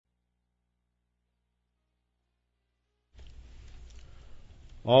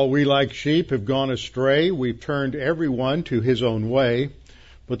All we like sheep have gone astray. We've turned everyone to his own way.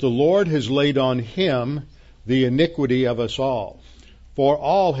 But the Lord has laid on him the iniquity of us all. For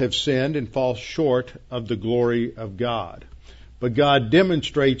all have sinned and fall short of the glory of God. But God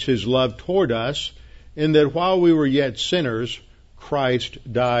demonstrates his love toward us in that while we were yet sinners, Christ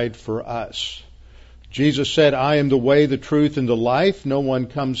died for us. Jesus said, I am the way, the truth, and the life. No one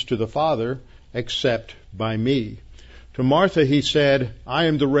comes to the Father except by me. To Martha he said, I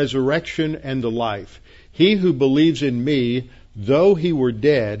am the resurrection and the life. He who believes in me, though he were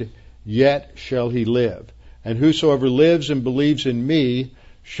dead, yet shall he live. And whosoever lives and believes in me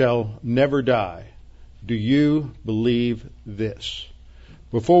shall never die. Do you believe this?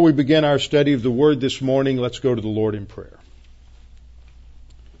 Before we begin our study of the Word this morning, let's go to the Lord in prayer.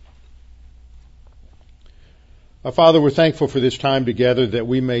 Our Father, we're thankful for this time together that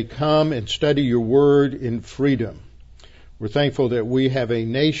we may come and study your Word in freedom. We're thankful that we have a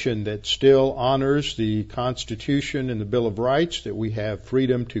nation that still honors the Constitution and the Bill of Rights, that we have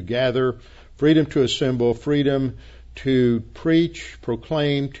freedom to gather, freedom to assemble, freedom to preach,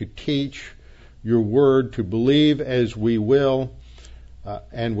 proclaim, to teach your word, to believe as we will,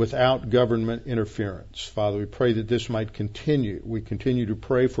 and without government interference. Father, we pray that this might continue. We continue to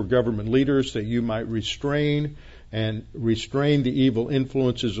pray for government leaders that you might restrain the evil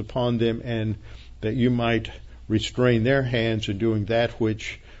influences upon them, and that you might restrain their hands in doing that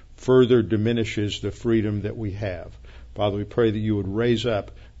which further diminishes the freedom that we have. Father, we pray that you would raise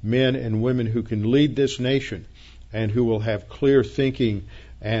up men and women who can lead this nation and who will have clear thinking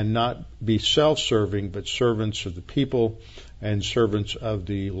and not be self-serving, but servants of the people and servants of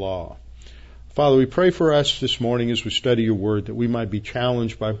the law. Father, we pray for us this morning as we study your word, that we might be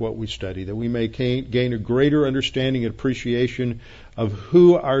challenged by what we study, that we may gain a greater understanding and appreciation of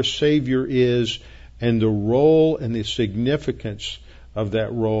who our Savior is and the role and the significance of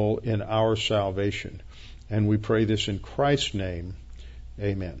that role in our salvation. And we pray this in Christ's name.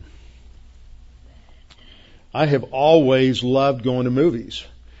 Amen. I have always loved going to movies.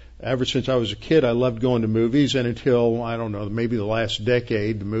 Ever since I was a kid, I loved going to movies, and until, I don't know, maybe the last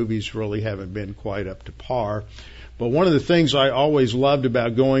decade, the movies really haven't been quite up to par. But one of the things I always loved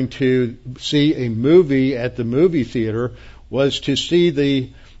about going to see a movie at the movie theater was to see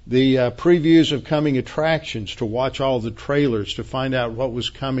the previews of coming attractions, to watch all the trailers, to find out what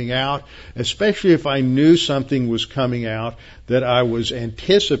was coming out, especially if I knew something was coming out that I was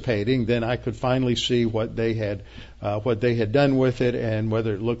anticipating. Then I could finally see what they had done with it and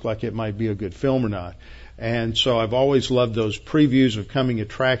whether it looked like it might be a good film or not. And so I've always loved those previews of coming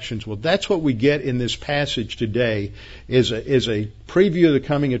attractions. Well, that's what we get in this passage today, is a preview of the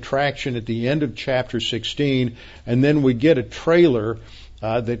coming attraction at the end of chapter 16, and then we get a trailer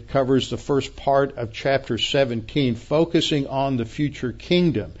that covers the first part of chapter 17, focusing on the future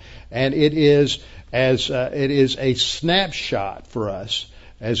kingdom. And it is a snapshot for us,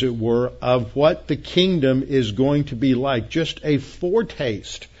 as it were, of what the kingdom is going to be like, just a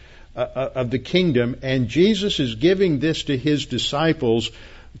foretaste of the kingdom. And Jesus is giving this to his disciples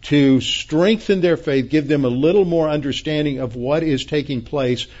to strengthen their faith, give them a little more understanding of what is taking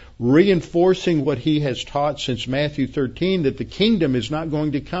place, reinforcing what he has taught since Matthew 13, that the kingdom is not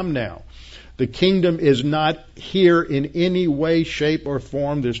going to come now. The kingdom is not here in any way, shape, or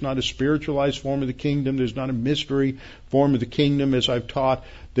form. There's not a spiritualized form of the kingdom. There's not a mystery form of the kingdom, as I've taught.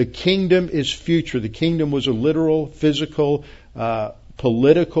 The kingdom is future. The kingdom was a literal, physical,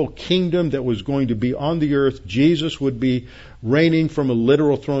 political kingdom that was going to be on the earth. Jesus would be reigning from a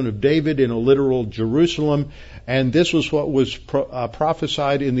literal throne of David in a literal Jerusalem. And this was what was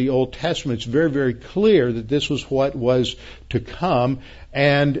prophesied in the Old Testament. It's very, very clear that this was what was to come.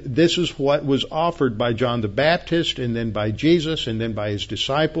 And this is what was offered by John the Baptist, and then by Jesus, and then by his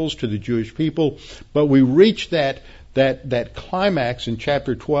disciples to the Jewish people. But we reach that climax in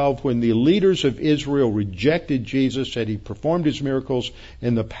chapter 12 when the leaders of Israel rejected Jesus, said he performed his miracles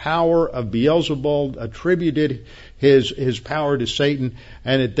in the power of Beelzebul, attributed his power to Satan,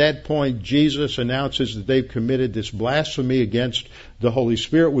 and at that point Jesus announces that they've committed this blasphemy against the Holy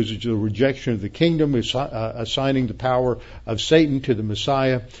Spirit, which is the rejection of the kingdom, assigning the power of Satan to the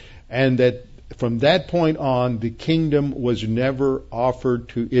Messiah, and that from that point on, the kingdom was never offered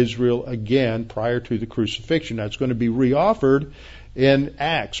to Israel again prior to the crucifixion. Now, it's going to be reoffered in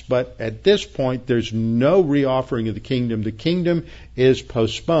Acts, but at this point, there's no reoffering of the kingdom. The kingdom is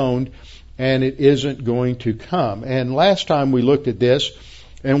postponed, and it isn't going to come. And last time we looked at this,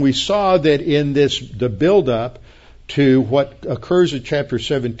 and we saw that in the build-up to what occurs in chapter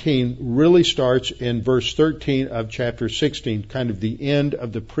 17 really starts in verse 13 of chapter 16, kind of the end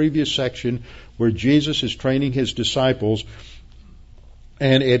of the previous section where Jesus is training his disciples.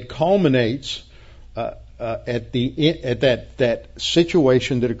 And it culminates at that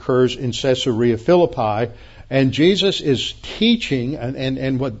situation that occurs in Caesarea Philippi. And Jesus is teaching,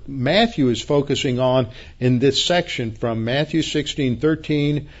 and what Matthew is focusing on in this section from Matthew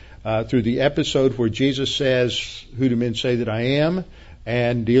 16:13 through the episode where Jesus says, "Who do men say that I am?"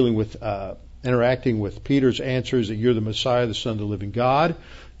 and dealing with interacting with Peter's answers that you're the Messiah, the Son of the living God,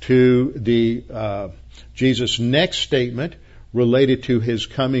 to the Jesus' next statement related to his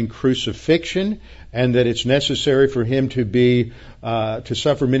coming crucifixion, and that it's necessary for him to be to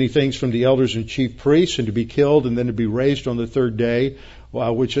suffer many things from the elders and chief priests, and to be killed, and then to be raised on the third day,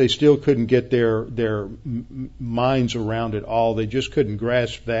 which they still couldn't get their minds around at all. They just couldn't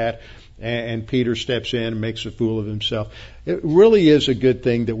grasp that. And Peter steps in and makes a fool of himself. It really is a good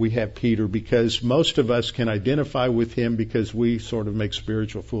thing that we have Peter, because most of us can identify with him, because we sort of make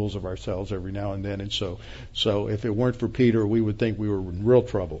spiritual fools of ourselves every now and then. And so if it weren't for Peter, we would think we were in real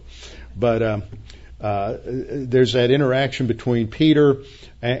trouble. But there's that interaction between Peter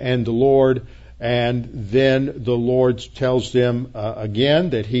and the Lord. And then the Lord tells them again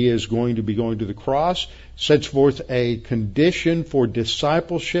that he is going to be going to the cross, sets forth a condition for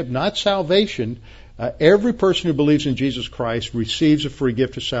discipleship, not salvation. Every person who believes in Jesus Christ receives a free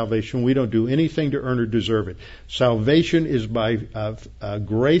gift of salvation. We don't do anything to earn or deserve it. Salvation is by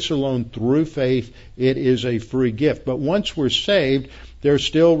grace alone through faith. It is a free gift. But once we're saved, there are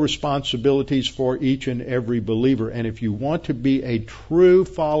still responsibilities for each and every believer. And if you want to be a true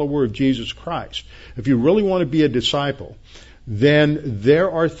follower of Jesus Christ, if you really want to be a disciple, then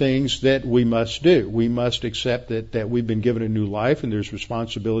there are things that we must do. We must accept that we've been given a new life, and there's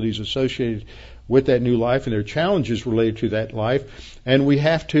responsibilities associated with that new life, and there are challenges related to that life. And we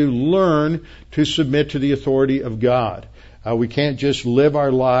have to learn to submit to the authority of God. We can't just live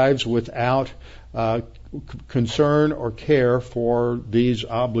our lives without concern or care for these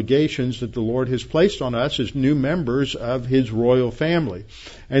obligations that the Lord has placed on us as new members of His royal family.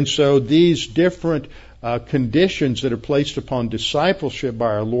 And so these different conditions that are placed upon discipleship by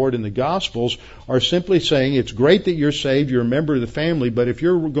our Lord in the Gospels are simply saying it's great that you're saved, you're a member of the family, but if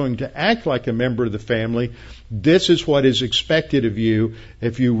you're going to act like a member of the family, this is what is expected of you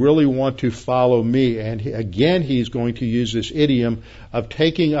if you really want to follow me. And again, he's going to use this idiom of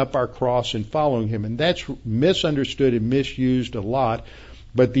taking up our cross and following him. And that's misunderstood and misused a lot.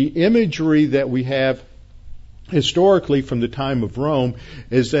 But the imagery that we have historically from the time of Rome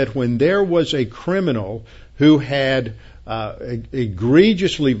is that when there was a criminal who had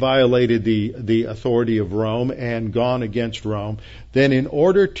egregiously violated the authority of Rome and gone against Rome, then in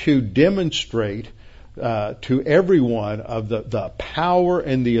order to demonstrate to everyone of the power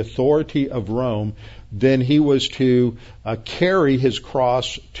and the authority of Rome, then he was to carry his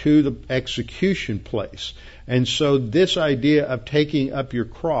cross to the execution place. And so this idea of taking up your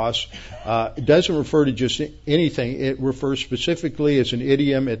cross doesn't refer to just anything. It refers specifically as an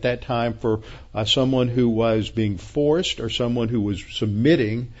idiom at that time for someone who was being forced or someone who was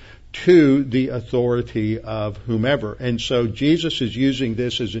submitting to the authority of whomever. And so Jesus is using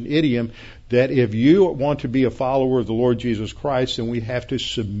this as an idiom that if you want to be a follower of the Lord Jesus Christ, then we have to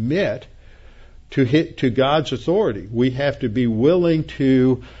submit to God's authority. We have to be willing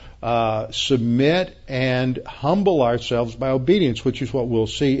to submit and humble ourselves by obedience, which is what we'll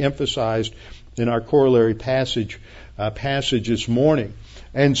see emphasized in our corollary passage this morning.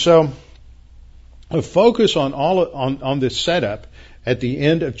 And so a focus on this setup at the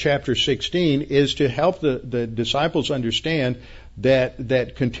end of chapter 16 is to help the disciples understand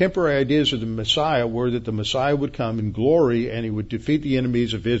that contemporary ideas of the Messiah were that the Messiah would come in glory and he would defeat the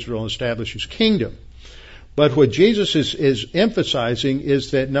enemies of Israel and establish his kingdom. But what Jesus is emphasizing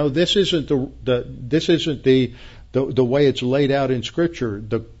is that no, this isn't the way it's laid out in Scripture.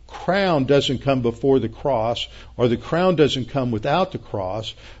 The crown doesn't come before the cross, or the crown doesn't come without the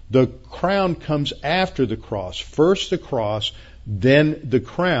cross. The crown comes after the cross. First the cross, then the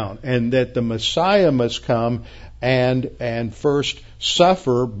crown, and that the Messiah must come and first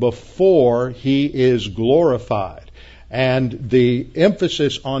suffer before he is glorified. And the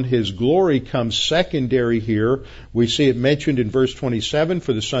emphasis on his glory comes secondary here. We see it mentioned in verse 27,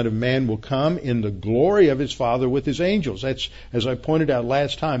 for the Son of Man will come in the glory of his Father with his angels. That's, as I pointed out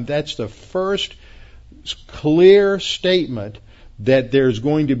last time, that's the first clear statement that there's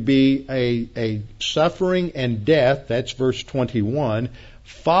going to be a suffering and death, that's verse 21,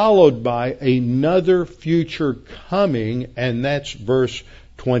 followed by another future coming, and that's verse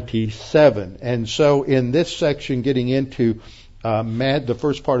 27. And so in this section, getting into the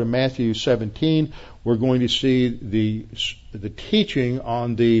first part of Matthew 17, we're going to see the teaching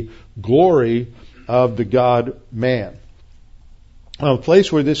on the glory of the God-man. The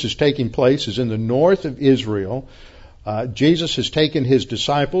place where this is taking place is in the north of Israel. Jesus has taken his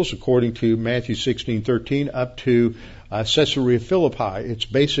disciples, according to Matthew 16:13, up to Caesarea Philippi. It's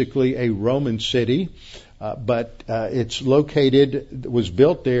basically a Roman city, but it's was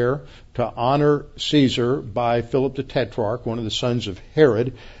built there to honor Caesar by Philip the Tetrarch, one of the sons of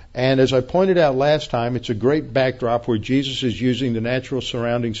Herod. And as I pointed out last time, it's a great backdrop where Jesus is using the natural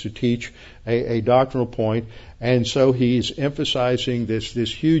surroundings to teach a doctrinal point. And so he's emphasizing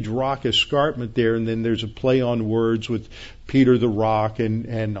this huge rock escarpment there, and then there's a play on words with Peter the rock,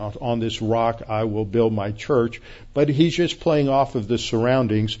 and on this rock I will build my church. But he's just playing off of the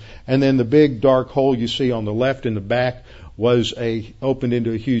surroundings. And then the big dark hole you see on the left in the back was opened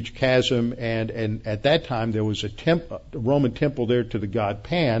into a huge chasm, and at that time there was a Roman temple there to the god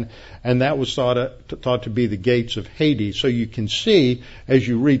Pan, and that was thought to be the gates of Hades. So you can see as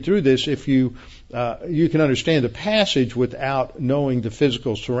you read through this, if you can understand the passage without knowing the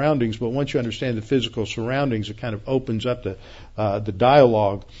physical surroundings, but once you understand the physical surroundings, it kind of opens up the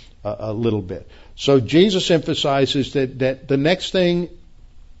dialogue a little bit. So Jesus emphasizes that the next thing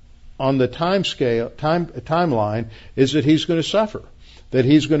on the timeline is that he's going to suffer, that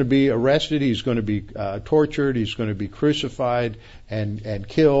he's going to be arrested, he's going to be tortured, he's going to be crucified and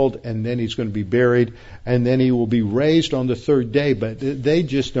killed, and then he's going to be buried, and then he will be raised on the third day. But they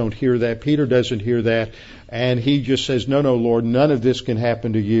just don't hear that. Peter doesn't hear that, and he just says, no, Lord, none of this can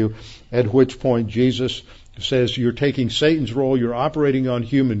happen to you, at which point Jesus says, you're taking Satan's role, you're operating on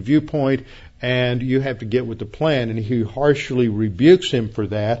human viewpoint, and you have to get with the plan. And he harshly rebukes him for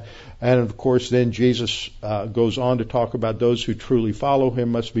that. And of course, then Jesus goes on to talk about those who truly follow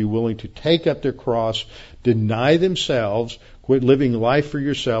him must be willing to take up their cross, deny themselves, quit living life for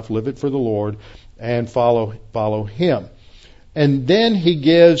yourself, live it for the Lord, and follow him. And then he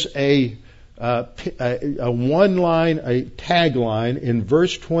gives a one-line, a tagline in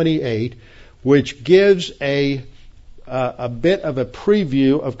verse 28, which gives a bit of a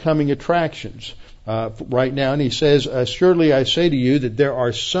preview of coming attractions right now. And he says, surely I say to you that there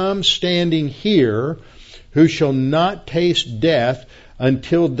are some standing here who shall not taste death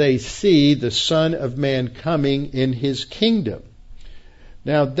until they see the Son of Man coming in his kingdom.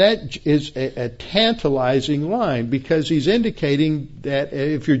 Now that is a tantalizing line, because he's indicating that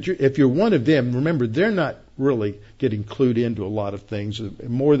if you're one of them, remember, they're not really getting clued into a lot of things. The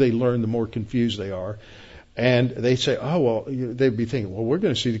more they learn, the more confused they are. And they say, they'd be thinking, well, we're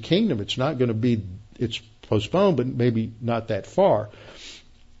going to see the kingdom. It's not going to be, it's postponed, but maybe not that far.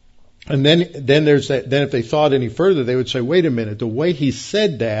 And then there's that. Then if they thought any further, they would say, wait a minute. The way he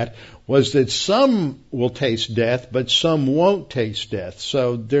said that was that some will taste death, but some won't taste death.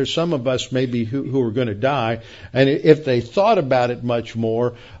 So there's some of us maybe who are going to die. And if they thought about it much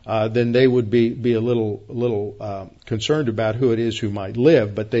more, then they would be a little concerned about who it is who might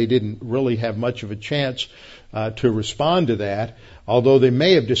live. But they didn't really have much of a chance to respond to that, although they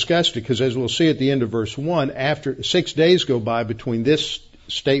may have discussed it, because as we'll see at the end of verse 1, after 6 days go by between this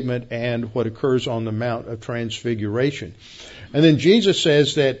statement and what occurs on the Mount of Transfiguration. And then Jesus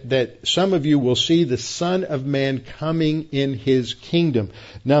says that some of you will see the Son of Man coming in his kingdom.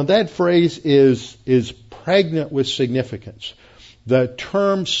 Now that phrase is pregnant with significance. The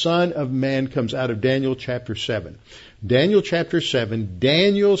term Son of Man comes out of Daniel chapter 7. Daniel chapter 7,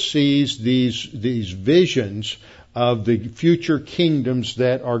 Daniel sees these visions of the future kingdoms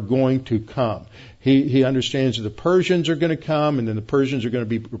that are going to come. He understands that the Persians are going to come, and then the Persians are going to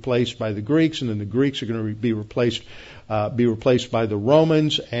be replaced by the Greeks, and then the Greeks are going to be replaced by the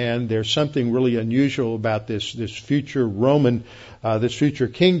Romans. And there's something really unusual about this future Roman, this future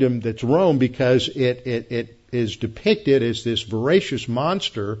kingdom that's Rome, because it is depicted as this voracious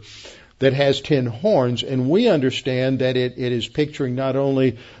monster that has 10 horns, and we understand that it is picturing not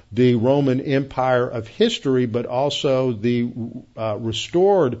only the Roman Empire of history, but also the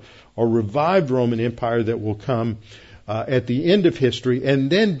restored or revived Roman Empire that will come at the end of history. And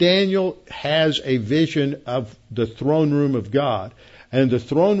then Daniel has a vision of the throne room of God. And in the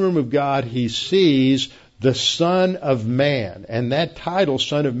throne room of God, he sees the Son of Man. And that title,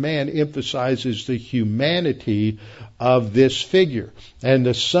 Son of Man, emphasizes the humanity of this figure. And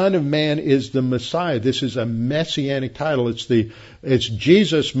the Son of Man is the Messiah. This is a messianic title. It's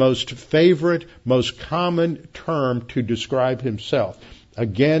Jesus' most favorite, most common term to describe himself.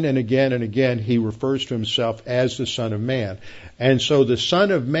 Again and again and again, he refers to himself as the Son of Man. And so the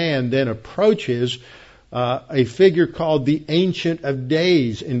Son of Man then approaches a figure called the Ancient of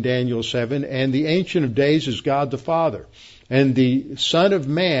Days in Daniel 7, and the Ancient of Days is God the Father. And the Son of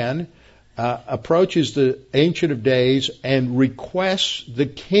Man approaches the Ancient of Days and requests the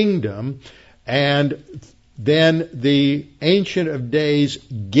kingdom, and then the Ancient of Days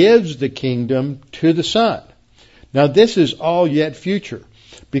gives the kingdom to the Son. Now this is all yet future,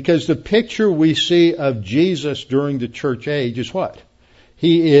 because the picture we see of Jesus during the church age is what?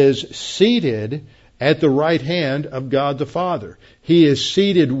 He is seated at the right hand of God the Father. He is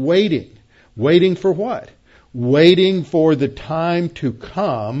seated waiting. Waiting for what? Waiting for the time to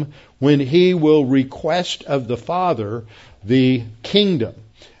come when He will request of the Father the kingdom.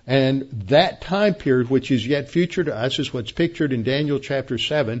 And that time period, which is yet future to us, is what's pictured in Daniel chapter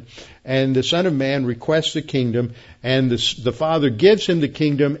 7. And the Son of Man requests the kingdom, and the Father gives Him the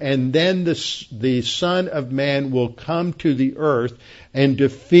kingdom, and then the Son of Man will come to the earth and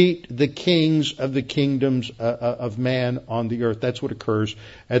defeat the kings of the kingdoms of man on the earth. That's what occurs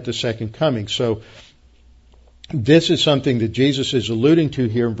at the second coming. So this is something that Jesus is alluding to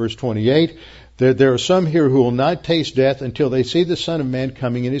here in verse 28. There are some here who will not taste death until they see the Son of Man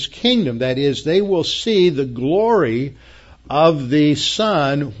coming in His kingdom. That is, they will see the glory of the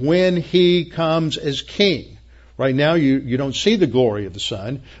Son when He comes as King. Right now you don't see the glory of the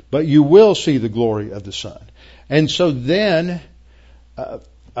Son, but you will see the glory of the Son. And so then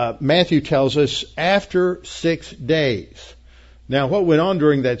Matthew tells us after 6 days. Now, what went on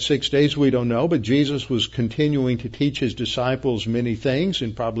during that 6 days, we don't know, but Jesus was continuing to teach His disciples many things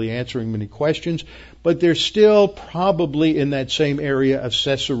and probably answering many questions, but they're still probably in that same area of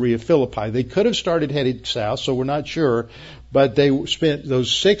Caesarea Philippi. They could have started headed south, so we're not sure, but they spent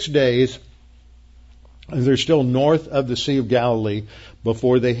those 6 days, and they're still north of the Sea of Galilee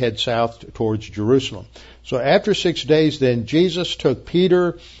before they head south towards Jerusalem. So after 6 days, then Jesus took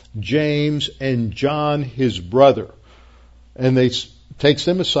Peter, James, and John, his brother, and they takes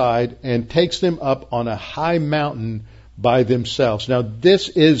them aside and takes them up on a high mountain by themselves. Now, this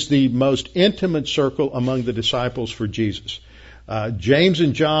is the most intimate circle among the disciples for Jesus. James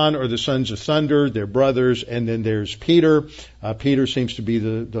and John are the sons of thunder, they're brothers, and then there's Peter. Peter seems to be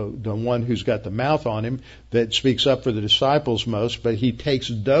the one who's got the mouth on him that speaks up for the disciples most, but he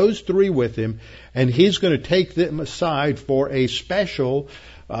takes those three with him, and he's going to take them aside for a special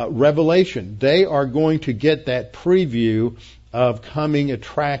revelation. They are going to get that preview of coming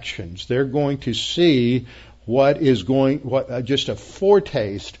attractions. They're going to see just a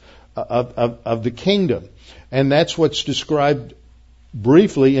foretaste of the kingdom. And that's what's described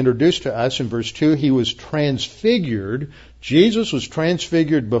briefly, introduced to us in verse 2. He was transfigured. Jesus was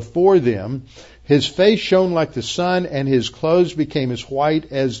transfigured before them. His face shone like the sun, and His clothes became as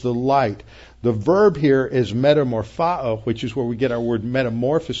white as the light. The verb here is metamorphao, which is where we get our word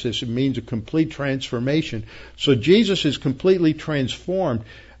metamorphosis. It means a complete transformation. So Jesus is completely transformed.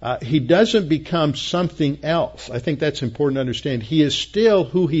 He doesn't become something else. I think that's important to understand. He is still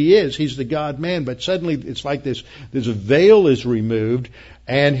who He is. He's the God-man, but suddenly it's like this veil is removed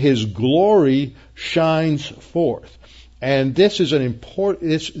and His glory shines forth. And this is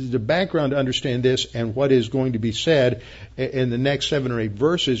the background to understand this, and what is going to be said in the next 7 or 8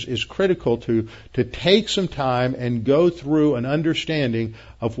 verses is critical to take some time and go through an understanding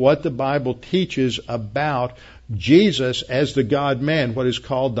of what the Bible teaches about Jesus as the God-man, what is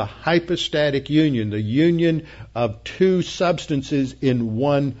called the hypostatic union, the union of two substances in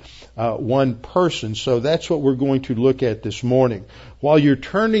one person. So that's what we're going to look at this morning. While you're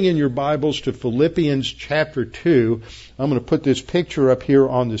turning in your Bibles to Philippians chapter 2, I'm going to put this picture up here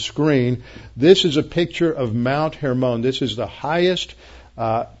on the screen. This is a picture of Mount Hermon. This is the highest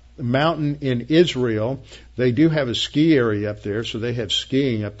mountain in Israel. They do have a ski area up there, so they have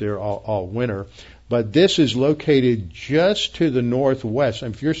skiing up there all winter. But this is located just to the northwest.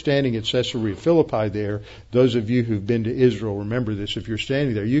 And if you're standing at Caesarea Philippi there, those of you who've been to Israel remember this. If you're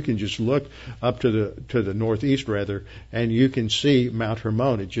standing there, you can just look up to the northeast rather, and you can see Mount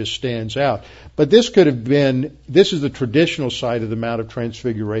Hermon. It just stands out. But this is the traditional site of the Mount of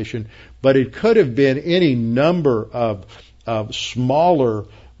Transfiguration, but it could have been any number of smaller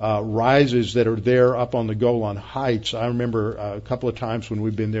rises that are there up on the Golan Heights. I remember a couple of times when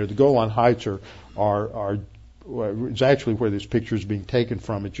we've been there. The Golan Heights are it's actually where this picture is being taken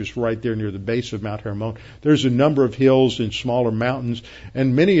from. It's just right there near the base of Mount Hermon. There's a number of hills and smaller mountains,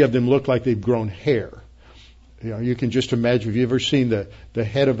 and many of them look like they've grown hair. You know, you can just imagine. Have you ever seen the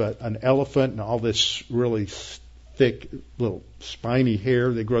head of an elephant and all this really thick little spiny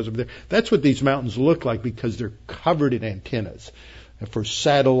hair that grows up there? That's what these mountains look like, because they're covered in antennas for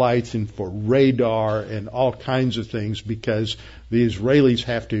satellites and for radar and all kinds of things, because the Israelis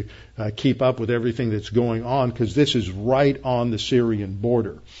have to keep up with everything that's going on, because this is right on the Syrian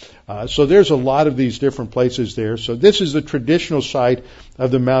border. So there's a lot of these different places there. So this is the traditional site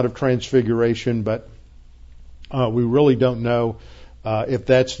of the Mount of Transfiguration, but we really don't know if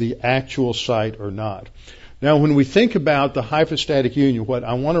that's the actual site or not. Now, when we think about the hypostatic union, what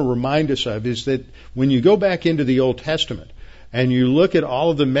I want to remind us of is that when you go back into the Old Testament and you look at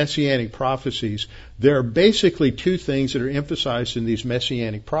all of the messianic prophecies, there are basically two things that are emphasized in these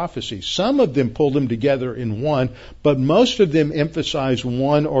messianic prophecies. Some of them pull them together in one, but most of them emphasize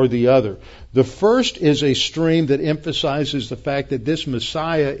one or the other. The first is a stream that emphasizes the fact that this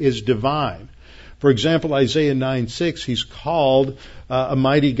Messiah is divine. For example, Isaiah 9:6, he's called a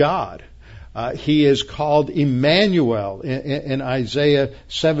mighty God. He is called Emmanuel. In Isaiah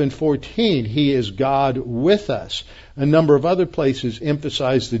 7:14, he is God with us. A number of other places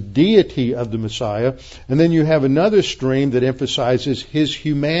emphasize the deity of the Messiah. And then you have another stream that emphasizes his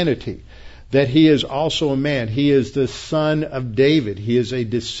humanity, that he is also a man. He is the son of David. He is a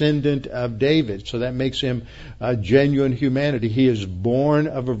descendant of David. So that makes him a genuine humanity. He is born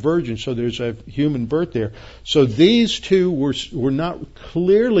of a virgin. So there's a human birth there. So these two were not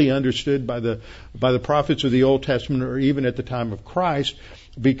clearly understood by the prophets of the Old Testament or even at the time of Christ,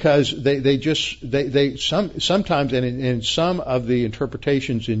 because they sometimes, and in some of the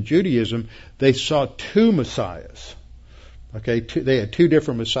interpretations in Judaism, they saw two messiahs. Okay, they had two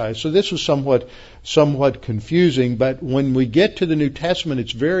different messiahs. So this was somewhat confusing, but when we get to the New Testament,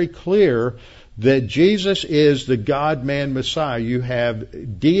 it's very clear that Jesus is the God-man Messiah. You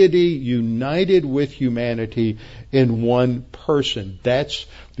have deity united with humanity in one person. That's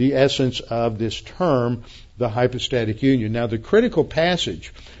the essence of this term, the hypostatic union. Now, the critical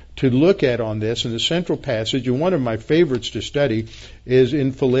passage to look at on this, and the central passage, and one of my favorites to study, is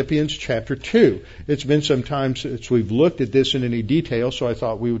in Philippians chapter 2. It's been some time since we've looked at this in any detail, so I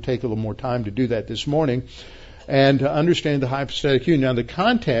thought we would take a little more time to do that this morning and to understand the hypostatic union. Now, the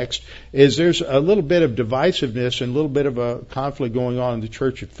context is there's a little bit of divisiveness and a little bit of a conflict going on in the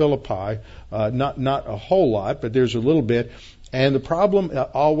church at Philippi. Not a whole lot, but there's a little bit. And the problem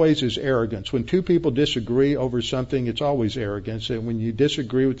always is arrogance. When two people disagree over something, it's always arrogance. And when you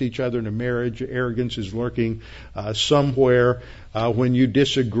disagree with each other in a marriage, arrogance is lurking somewhere. When you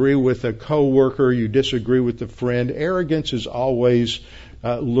disagree with a coworker, you disagree with a friend, arrogance is always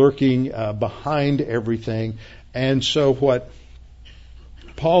lurking behind everything. And so what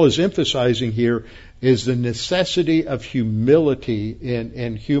Paul is emphasizing here is the necessity of humility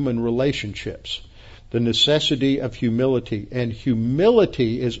in human relationships. The necessity of humility. And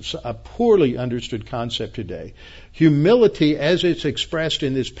humility is a poorly understood concept today. Humility, as it's expressed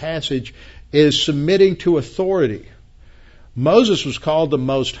in this passage, is submitting to authority. Moses was called the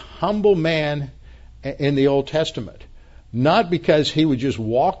most humble man in the Old Testament. Not because he was just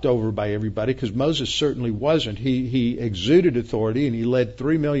walked over by everybody, because Moses certainly wasn't. He exuded authority, and he led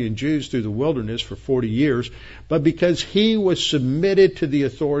 3 million Jews through the wilderness for 40 years, but because he was submitted to the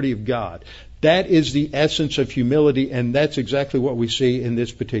authority of God. That is the essence of humility, and that's exactly what we see in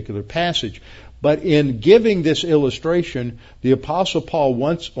this particular passage. But in giving this illustration, the Apostle Paul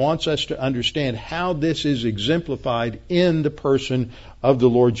wants us to understand how this is exemplified in the person of the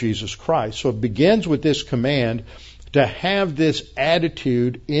Lord Jesus Christ. So it begins with this command to have this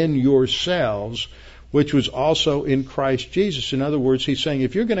attitude in yourselves, which was also in Christ Jesus. In other words, he's saying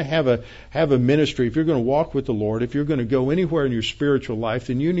if you're going to have a ministry, if you're going to walk with the Lord, if you're going to go anywhere in your spiritual life,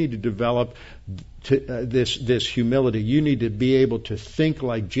 then you need to develop this humility. You need to be able to think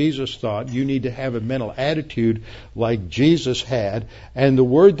like Jesus thought. You need to have a mental attitude like Jesus had. And the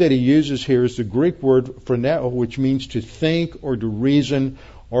word that he uses here is the Greek word phroneo, which means to think or to reason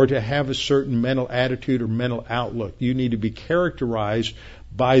or to have a certain mental attitude or mental outlook. You need to be characterized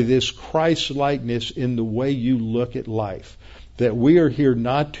by this Christ-likeness in the way you look at life. That we are here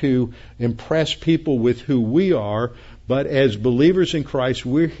not to impress people with who we are, but as believers in Christ,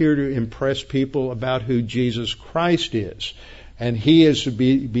 we're here to impress people about who Jesus Christ is. And he is to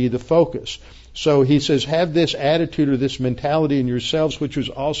be the focus. So he says, have this attitude or this mentality in yourselves, which was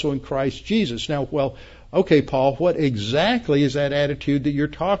also in Christ Jesus. Now, well, okay, Paul, what exactly is that attitude that you're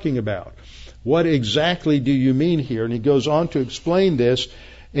talking about? What exactly do you mean here? And he goes on to explain this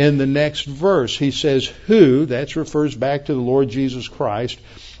in the next verse. He says, who, that refers back to the Lord Jesus Christ,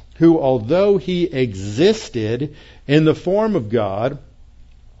 who, although he existed in the form of God,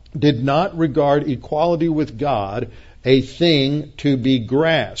 did not regard equality with God a thing to be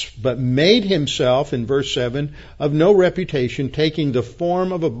grasped, but made himself, in verse 7, of no reputation, taking the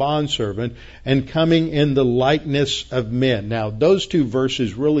form of a bondservant and coming in the likeness of men. Now, those two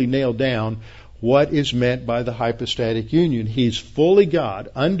verses really nail down what is meant by the hypostatic union. He's fully God,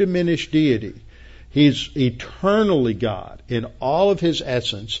 undiminished deity. He's eternally God in all of his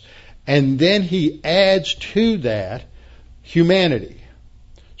essence, and then he adds to that humanity,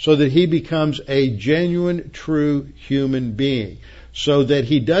 so that he becomes a genuine, true human being. so that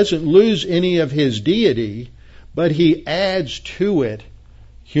he doesn't lose any of his deity, but he adds to it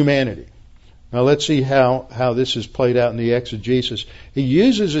humanity. Now let's see how this is played out in the exegesis. He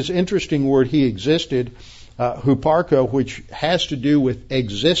uses this interesting word, he existed, huparko, which has to do with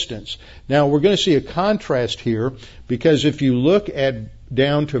existence. Now we're going to see a contrast here, because if you look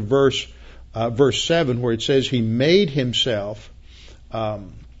down to verse 7, where it says he made himself,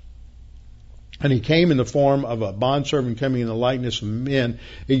 and he came in the form of a bondservant coming in the likeness of men,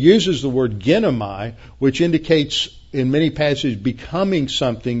 it uses the word genomai, which indicates in many passages becoming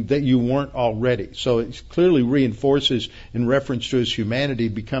something that you weren't already. So it clearly reinforces, in reference to his humanity,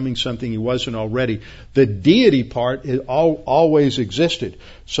 becoming something he wasn't already. The deity part always existed.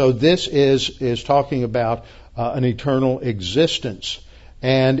 So this is talking about an eternal existence.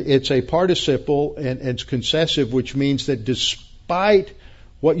 And it's a participle, and it's concessive, which means that despite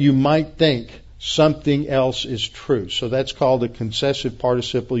what you might think, something else is true. So that's called a concessive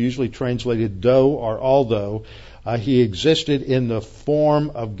participle, usually translated though or although. He existed in the form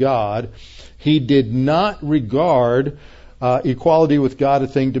of God. He did not regard equality with God a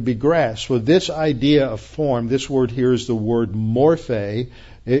thing to be grasped. So this idea of form, this word here is the word morphe.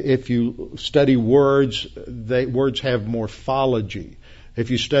 If you study words, words have morphology. If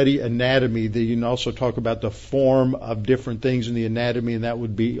you study anatomy, then you can also talk about the form of different things in the anatomy, and that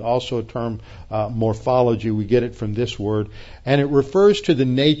would be also a term, morphology. We get it from this word. And it refers to the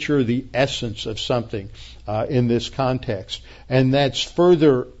nature, the essence of something in this context. And that's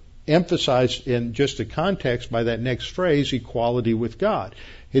further emphasized in just the context by that next phrase, equality with God.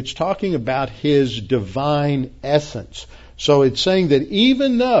 It's talking about his divine essence. So it's saying that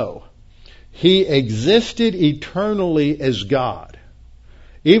even though he existed eternally as God,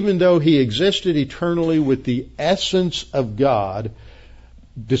 even though he existed eternally with the essence of God,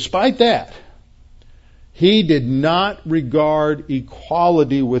 despite that, he did not regard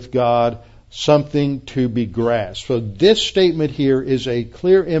equality with God something to be grasped. So this statement here is a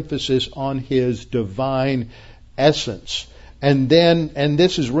clear emphasis on his divine essence. And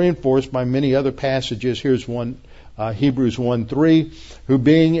this is reinforced by many other passages. Here's one, Hebrews 1:3, who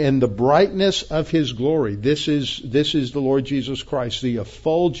being in the brightness of his glory, this is the Lord Jesus Christ, the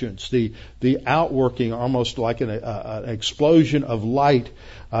effulgence, the outworking, almost like an explosion of light,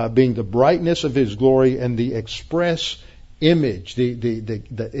 being the brightness of his glory and the express image,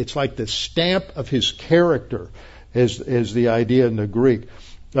 it's like the stamp of his character, is the idea in the Greek,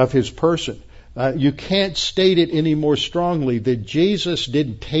 of his person. You can't state it any more strongly that Jesus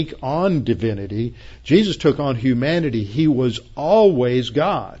didn't take on divinity. Jesus took on humanity. He was always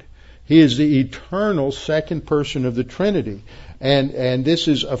God. He is the eternal second person of the Trinity. And this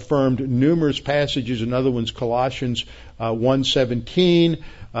is affirmed numerous passages. Another one's Colossians 1:17,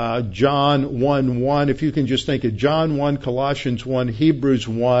 John 1:1. If you can just think of John 1, Colossians 1, Hebrews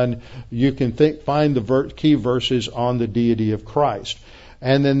 1, you can find the key verses on the deity of Christ.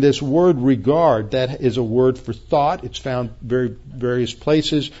 And then this word regard, that is a word for thought. It's found various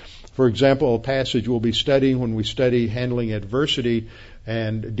places. For example, a passage we'll be studying when we study handling adversity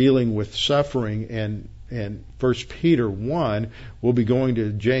and dealing with suffering and 1 Peter 1, we'll be going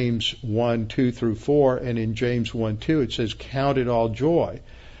to James 1:2-4, and in James 1:2 it says, count it all joy.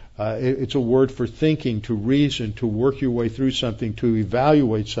 It's a word for thinking, to reason, to work your way through something, to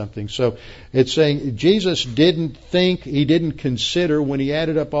evaluate something. So it's saying Jesus didn't think, he didn't consider, when he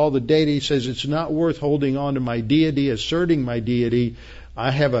added up all the data, he says it's not worth holding on to my deity, asserting my deity. I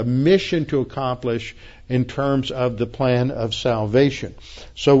have a mission to accomplish in terms of the plan of salvation.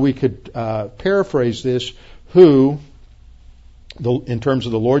 So we could paraphrase this, in terms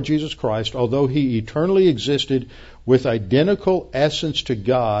of the Lord Jesus Christ, although he eternally existed with identical essence to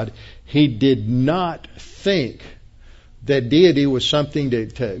God, he did not think that deity was something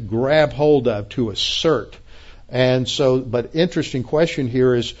to grab hold of, to assert. And so, but interesting question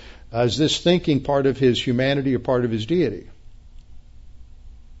here is this thinking part of his humanity or part of his deity?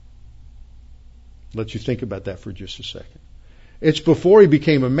 Let you think about that for just a second. It's before he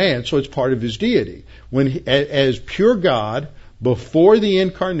became a man, so it's part of his deity. As pure God, before the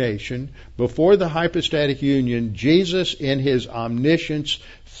incarnation, before the hypostatic union, Jesus in his omniscience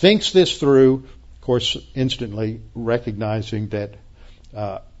thinks this through, of course, instantly recognizing that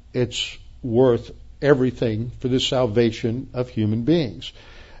it's worth everything for the salvation of human beings.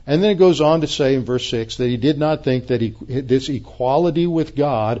 And then it goes on to say in verse 6 that he did not think that this equality with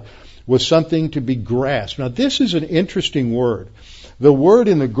God was something to be grasped. Now, this is an interesting word. The word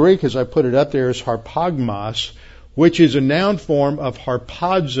in the Greek, as I put it up there, is harpagmos, which is a noun form of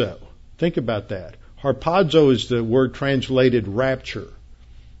harpazo. Think about that. Harpazo is the word translated rapture.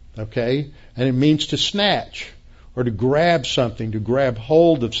 Okay? And it means to snatch or to grab something, to grab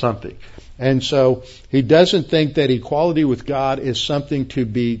hold of something. And so he doesn't think that equality with God is something to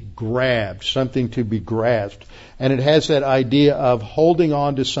be grabbed, something to be grasped. And it has that idea of holding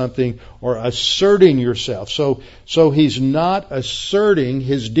on to something or asserting yourself. So he's not asserting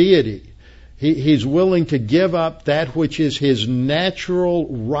his deity. He's willing to give up that which is his natural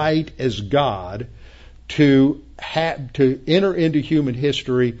right as God to enter into human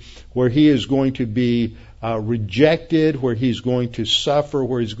history where he is going to be rejected, where he's going to suffer,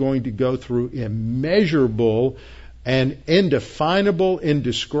 where he's going to go through immeasurable and indefinable,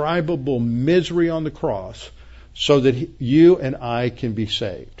 indescribable misery on the cross so that you and I can be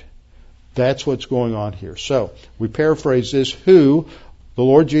saved. That's what's going on here. So, we paraphrase this, who, the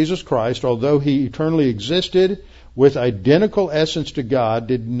Lord Jesus Christ, although he eternally existed with identical essence to God,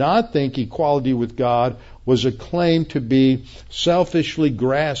 did not think equality with God was a claim to be selfishly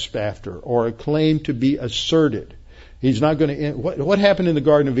grasped after or a claim to be asserted. He's not going to... What happened in the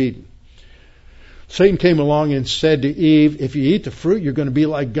Garden of Eden? Satan came along and said to Eve, if you eat the fruit, you're going to be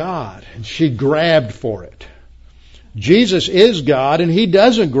like God. And she grabbed for it. Jesus is God, and he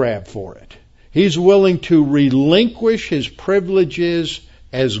doesn't grab for it. He's willing to relinquish his privileges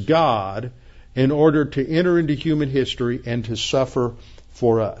as God in order to enter into human history and to suffer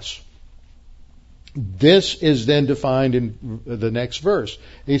for us. This is then defined in the next verse.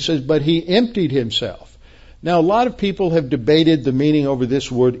 He says, but he emptied himself. Now, a lot of people have debated the meaning over this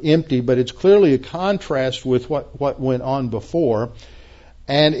word empty, but it's clearly a contrast with what went on before.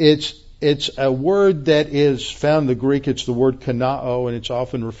 And it's a word that is found in the Greek. It's the word kanao, and it's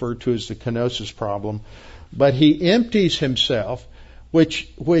often referred to as the kenosis problem. But he empties himself,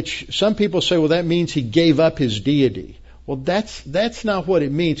 which some people say, well, that means he gave up his deity. Well, that's not what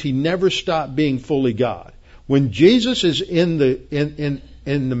it means. He never stopped being fully God. When Jesus is in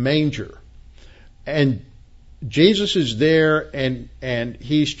the manger, and Jesus is there, and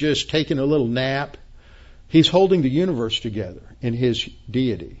he's just taking a little nap, he's holding the universe together in his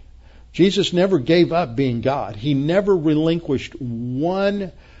deity. Jesus never gave up being God. He never relinquished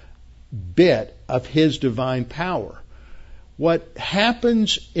one bit of his divine power. What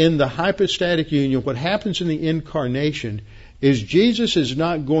happens in the hypostatic union, what happens in the incarnation, is Jesus is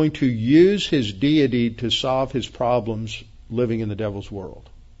not going to use his deity to solve his problems living in the devil's world.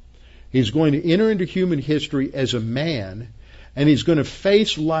 He's going to enter into human history as a man, and he's going to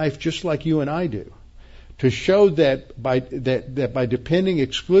face life just like you and I do, to show that by depending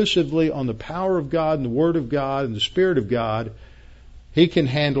exclusively on the power of God and the Word of God and the Spirit of God, he can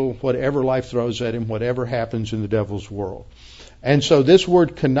handle whatever life throws at him, whatever happens in the devil's world. And so this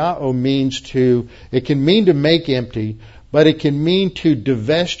word kanao it can mean to make empty, but it can mean to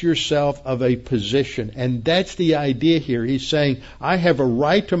divest yourself of a position. And that's the idea here. He's saying, I have a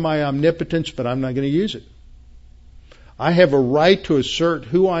right to my omnipotence, but I'm not going to use it. I have a right to assert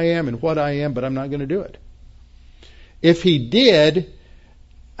who I am and what I am, but I'm not going to do it. If he did,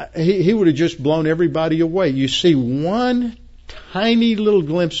 he would have just blown everybody away. You see one tiny little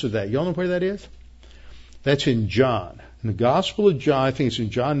glimpse of that. You all know where that is? That's in John. In the Gospel of John, I think it's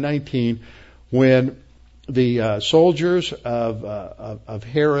in John 19, when the soldiers of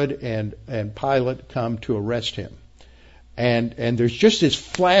Herod and Pilate come to arrest him. And there's just this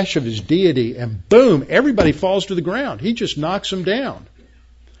flash of his deity, and boom, everybody falls to the ground. He just knocks them down.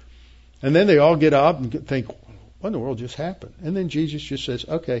 And then they all get up and think, what in the world just happened? And then Jesus just says,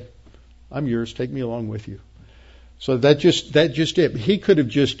 okay, I'm yours, take me along with you. So that just it. He could have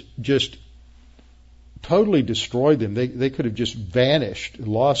just totally destroyed them. They could have just vanished,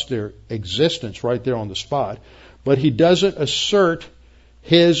 lost their existence right there on the spot. But he doesn't assert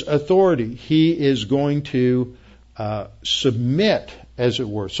his authority. He is going to submit, as it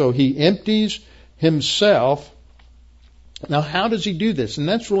were. So he empties himself. Now, how does he do this? And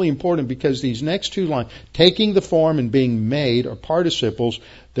that's really important, because these next two lines, taking the form and being made, are participles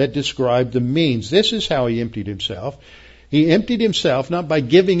that describe the means. This is how he emptied himself. He emptied himself not by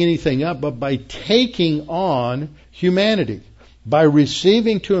giving anything up, but by taking on humanity, by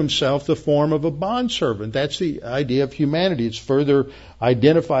receiving to himself the form of a bondservant. That's the idea of humanity. It's further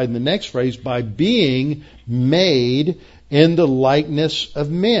identified in the next phrase, by being made in the likeness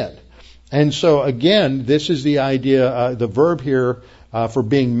of men. And so again, this is the idea, the verb here for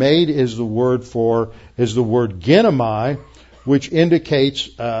being made is the word genomai, which indicates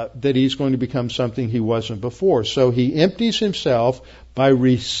that he's going to become something he wasn't before. So he empties himself by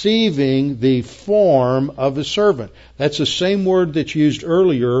receiving the form of a servant. That's the same word that's used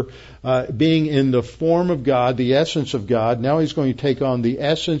earlier, being in the form of God, the essence of God. Now he's going to take on the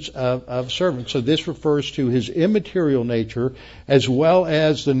essence of servant. So this refers to his immaterial nature, as well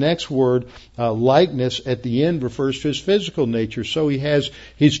as the next word, likeness, at the end refers to his physical nature. So he has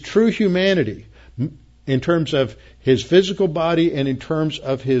his true humanity in terms of his physical body and in terms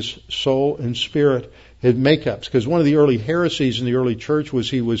of his soul and spirit, his makeups. Because one of the early heresies in the early church was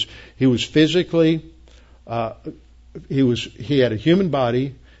he was physically, he had a human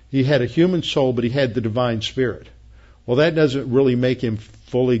body, he had a human soul, but he had the divine spirit. Well, that doesn't really make him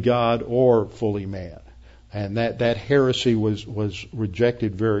fully God or fully man. And that heresy was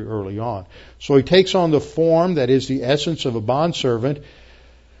rejected very early on. So he takes on the form, that is the essence of a bondservant,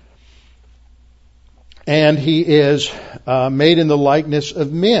 and he is made in the likeness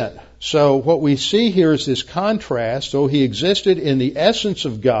of men. So what we see here is this contrast. So he existed in the essence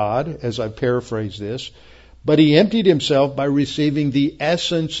of God, as I paraphrase this, but he emptied himself by receiving the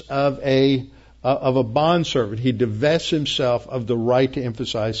essence of a bondservant. He divests himself of the right to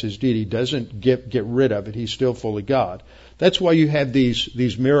emphasize his deity. He doesn't get rid of it. He's still fully God. That's why you have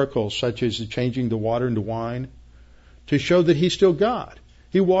these miracles, such as the changing the water into wine, to show that he's still God.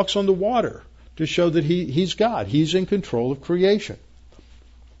 He walks on the water to show that he's God. He's in control of creation.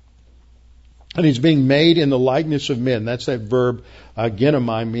 And he's being made in the likeness of men. That's that verb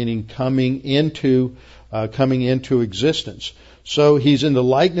genomai, meaning coming into existence. So he's in the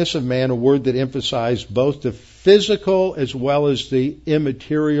likeness of man, a word that emphasized both the physical as well as the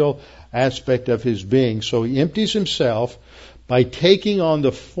immaterial aspect of his being. So he empties himself by taking on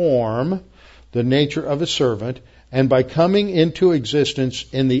the form, the nature of a servant, and by coming into existence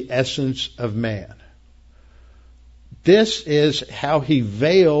in the essence of man. This is how he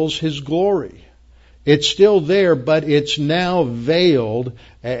veils his glory. It's still there, but it's now veiled,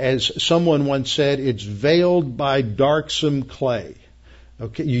 as someone once said, it's veiled by darksome clay.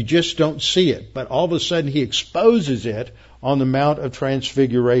 Okay, you just don't see it, but all of a sudden he exposes it on the Mount of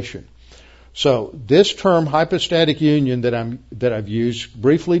Transfiguration. So this term, hypostatic union, that I've used,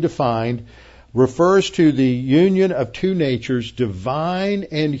 briefly defined, refers to the union of two natures, divine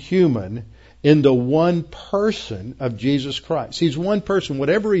and human, in the one person of Jesus Christ. He's one person.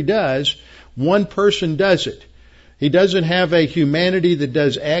 Whatever he does, one person does it. He doesn't have a humanity that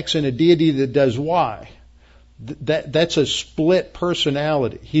does X and a deity that does Y. That's a split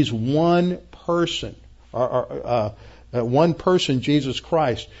personality. He's one person, one person, Jesus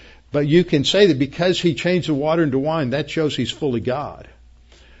Christ. But you can say that because he changed the water into wine, that shows he's fully God.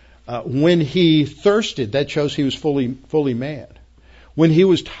 When he thirsted, that shows he was fully man. When he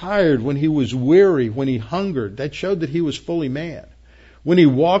was tired, when he was weary, when he hungered, that showed that he was fully man. When he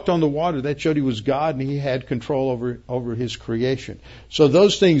walked on the water, that showed he was God and he had control over his creation. So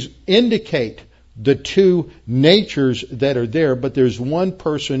those things indicate the two natures that are there, but there's one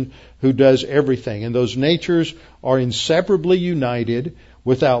person who does everything. And those natures are inseparably united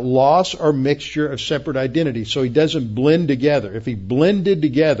without loss or mixture of separate identity. So he doesn't blend together. If he blended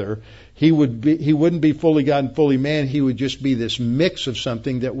together, he wouldn't be fully God and fully man. He would just be this mix of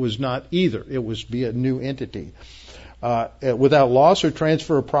something that was not either. It would be a new entity. Without loss or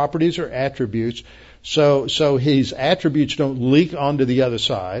transfer of properties or attributes. So his attributes don't leak onto the other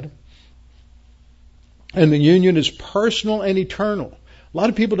side. And the union is personal and eternal. A lot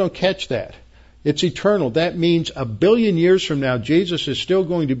of people don't catch that. It's eternal. That means 1 billion years from now, Jesus is still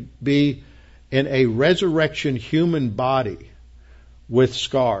going to be in a resurrection human body with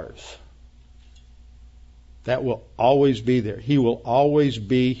scars. That will always be there. He will always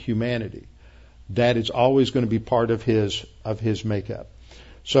be humanity. That is always going to be part of his makeup.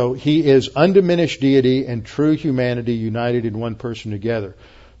 So he is undiminished deity and true humanity united in one person together.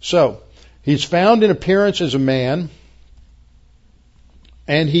 So he's found in appearance as a man,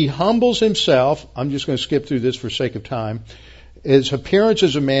 and he humbles himself. I'm just going to skip through this for sake of time. His appearance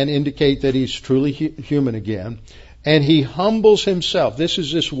as a man indicate that he's truly human again. And he humbles himself. This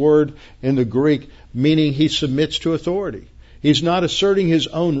is this word in the Greek meaning he submits to authority. He's not asserting his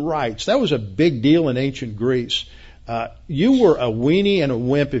own rights. That was a big deal in ancient Greece. You were a weenie and a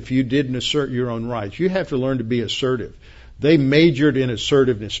wimp if you didn't assert your own rights. You have to learn to be assertive. They majored in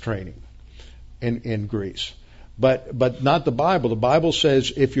assertiveness training in Greece. But not the Bible. The Bible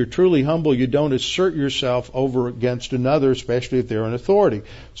says if you're truly humble, you don't assert yourself over against another, especially if they're in authority.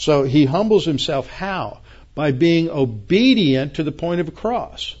 So he humbles himself how? By being obedient to the point of a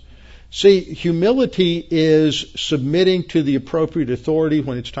cross. See, humility is submitting to the appropriate authority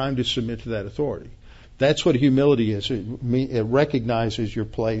when it's time to submit to that authority. That's what humility is. It recognizes your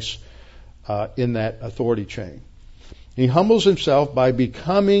place in that authority chain. He humbles himself by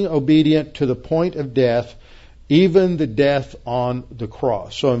becoming obedient to the point of death, even the death on the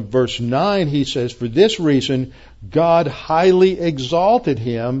cross. So in verse 9 he says, "For this reason God highly exalted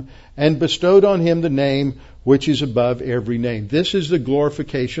him and bestowed on him the name which is above every name." This is the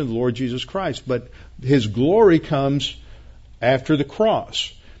glorification of the Lord Jesus Christ. But his glory comes after the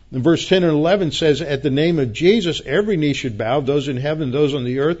cross. And verse 10 and 11 says, "At the name of Jesus, every knee should bow, those in heaven, those on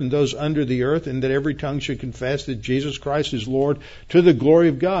the earth, and those under the earth, and that every tongue should confess that Jesus Christ is Lord, to the glory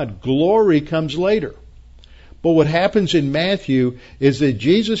of God." Glory comes later. But what happens in Matthew is that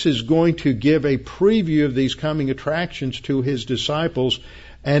Jesus is going to give a preview of these coming attractions to his disciples,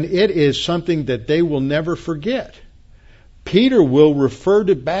 and it is something that they will never forget. Peter will refer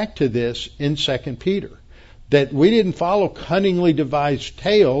back to this in 2 Peter. That we didn't follow cunningly devised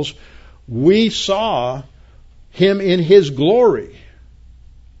tales. We saw him in his glory.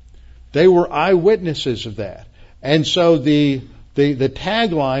 They were eyewitnesses of that. And so the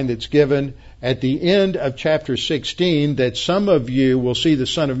tagline that's given at the end of chapter 16, that some of you will see the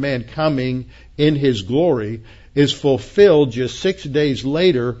Son of Man coming in his glory, is fulfilled just 6 days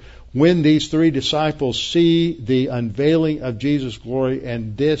later when these three disciples see the unveiling of Jesus' glory.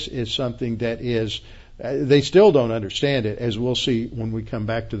 And this is something that is, they still don't understand it, as we'll see when we come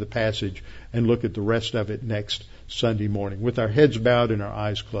back to the passage and look at the rest of it next Sunday morning, with our heads bowed and our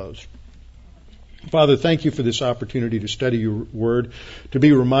eyes closed. Father, thank you for this opportunity to study your word, to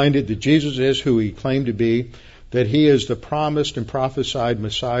be reminded that Jesus is who he claimed to be, that he is the promised and prophesied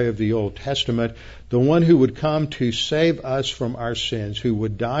Messiah of the Old Testament, the one who would come to save us from our sins, who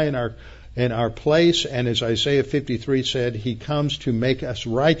would die in our place, and as Isaiah 53 said, he comes to make us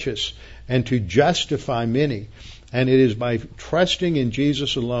righteous and to justify many. And it is by trusting in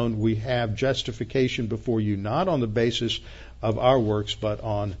Jesus alone we have justification before you, not on the basis of our works, but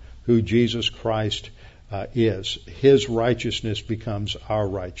on who Jesus Christ is. His righteousness becomes our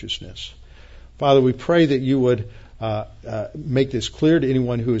righteousness. Father, we pray that you would make this clear to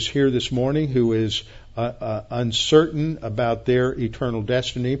anyone who is here this morning, who is uncertain about their eternal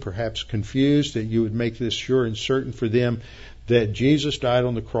destiny, perhaps confused, that you would make this sure and certain for them that Jesus died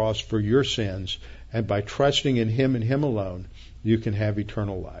on the cross for your sins, and by trusting in him and him alone, you can have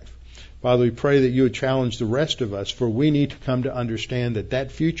eternal life. Father, we pray that you would challenge the rest of us, for we need to come to understand that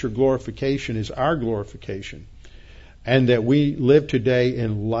that future glorification is our glorification, and that we live today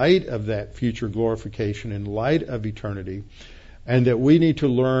in light of that future glorification, in light of eternity, and that we need to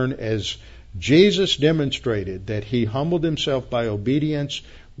learn, as Jesus demonstrated, that he humbled himself by obedience.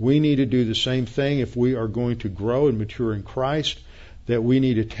 We need to do the same thing if we are going to grow and mature in Christ, that we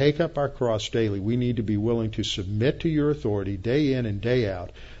need to take up our cross daily. We need to be willing to submit to your authority day in and day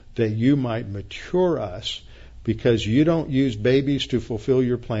out, that you might mature us, because you don't use babies to fulfill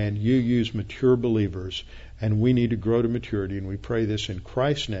your plan. You use mature believers, and we need to grow to maturity, and we pray this in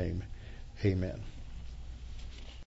Christ's name. Amen.